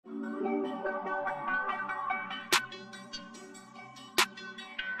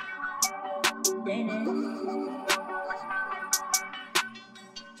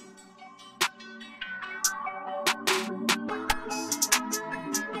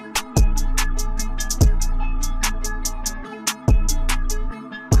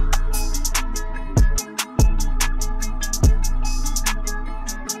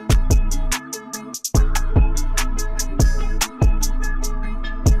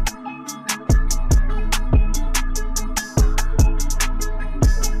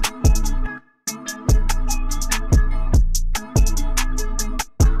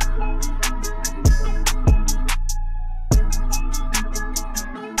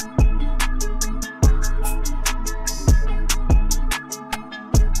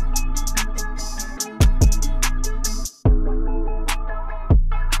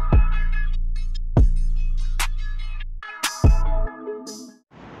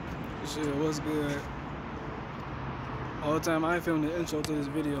Shit, what's good? All the time I ain't filming the intro to this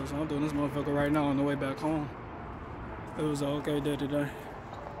video, so I'm doing this motherfucker right now on the way back home. It was an okay day today.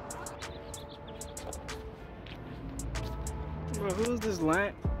 Bro, who's this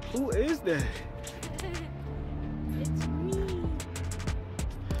lamp? Who is that? It's me.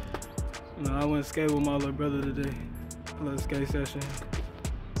 No, I went skate with my little brother today. A little skate session.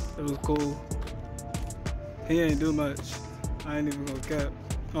 It was cool. He ain't do much. I ain't even gonna cap.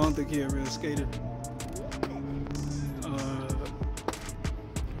 I don't think he a real skater.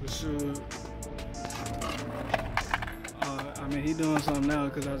 But sure. I mean, he doing something now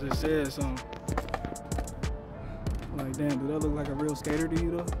because I just said something. Like, damn, do that look like a real skater to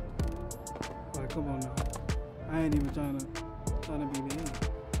you though? Like, come on now. I ain't even trying to be mean.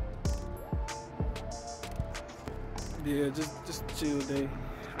 Yeah, just a chill day.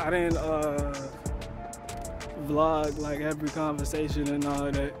 I didn't vlog like every conversation and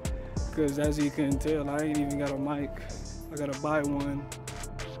all that, because as you can tell, I ain't even got a mic. I gotta buy one.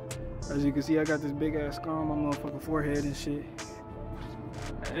 As you can see, I got this big ass scar on my motherfucking forehead and shit.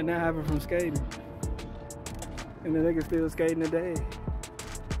 And that happened from skating. And the nigga still skating today.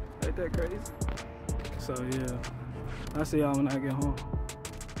 Ain't that crazy? So yeah, I'll see y'all when I get home.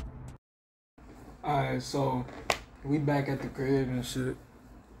 Alright, so we back at the crib and shit.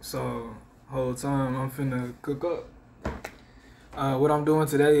 So whole time I'm finna cook up. What I'm doing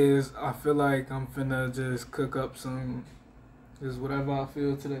today is I feel like I'm finna just cook up some, just whatever I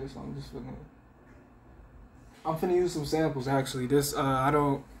feel today. So I'm finna use some samples actually. This I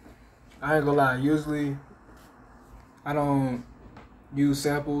ain't gonna lie. Usually I don't use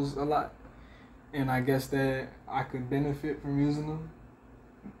samples a lot, and I guess that I could benefit from using them.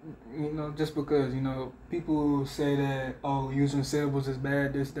 You know, just because, you know, people say that, oh, using samples is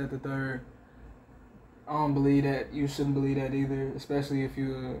bad, this, that, the third. I don't believe that. You shouldn't believe that either, especially if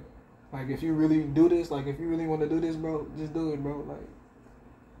you, like, if you really do this, like, if you really want to do this, bro, just do it, bro. Like,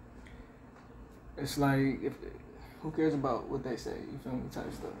 it's like, who cares about what they say, you feel me,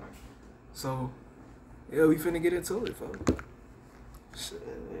 type stuff. So, yeah, we finna get into it, folks. Shit.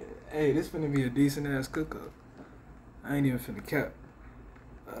 Hey, this finna be a decent ass cook up. I ain't even finna cap.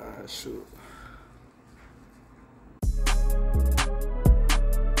 Shoot.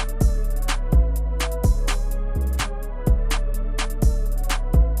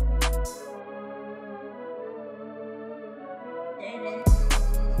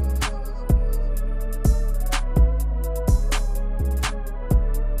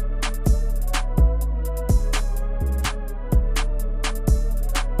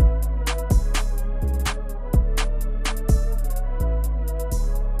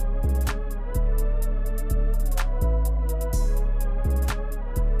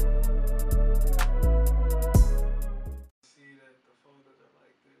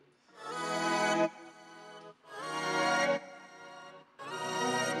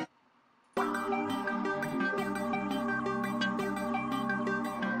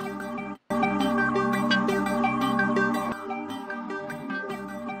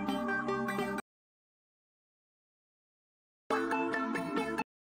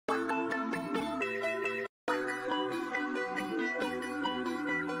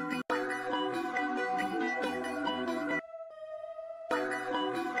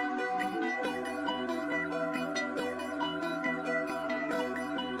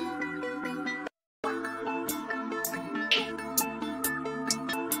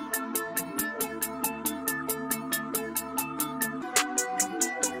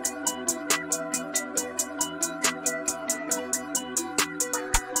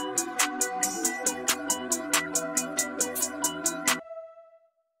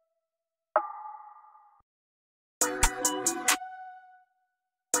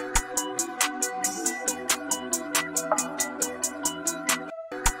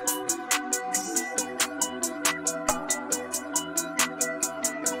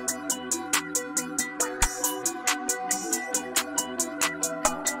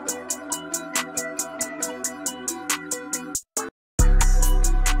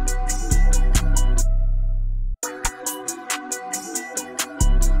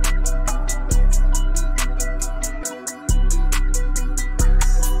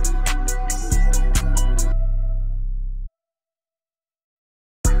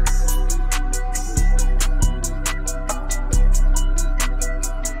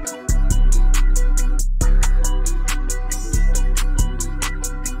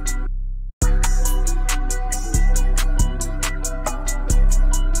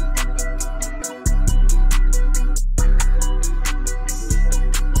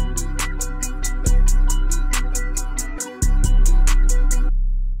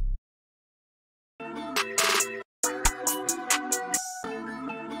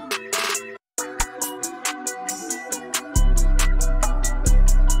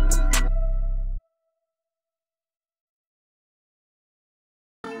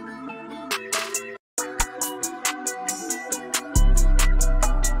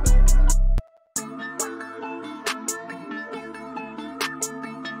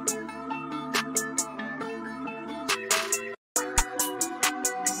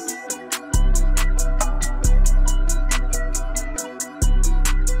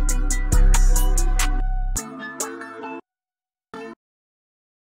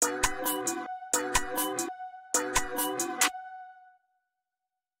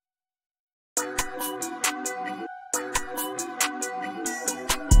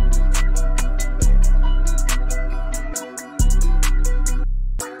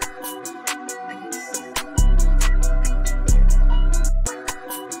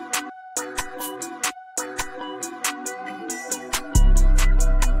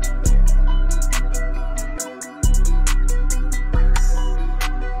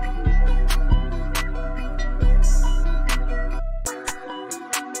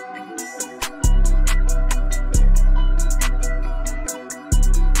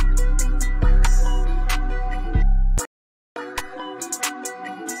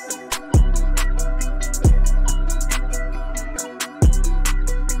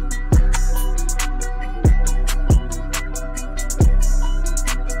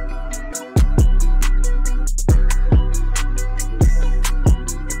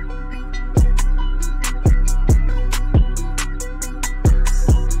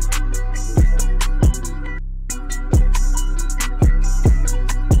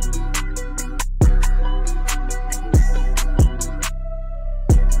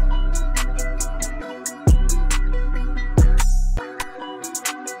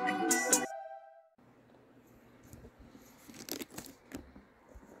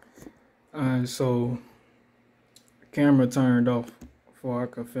 Alright, so the camera turned off before I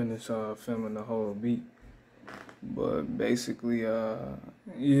could finish filming the whole beat. But basically, yeah,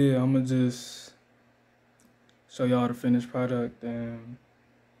 I'ma just show y'all the finished product and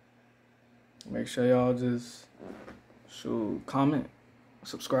make sure y'all just comment,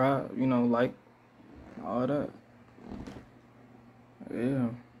 subscribe, you know, like, all that. Yeah.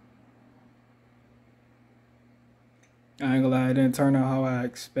 I ain't gonna lie, it didn't turn out how I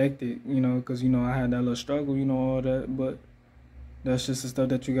expected, you know, because, you know, I had that little struggle, you know, all that, but that's just the stuff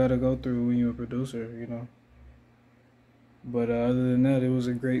that you gotta go through when you're a producer, you know. But other than that, it was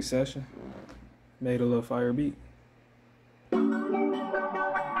a great session. Made a little fire beat.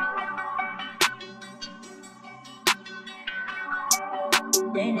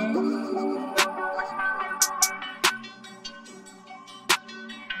 DayDoItAll.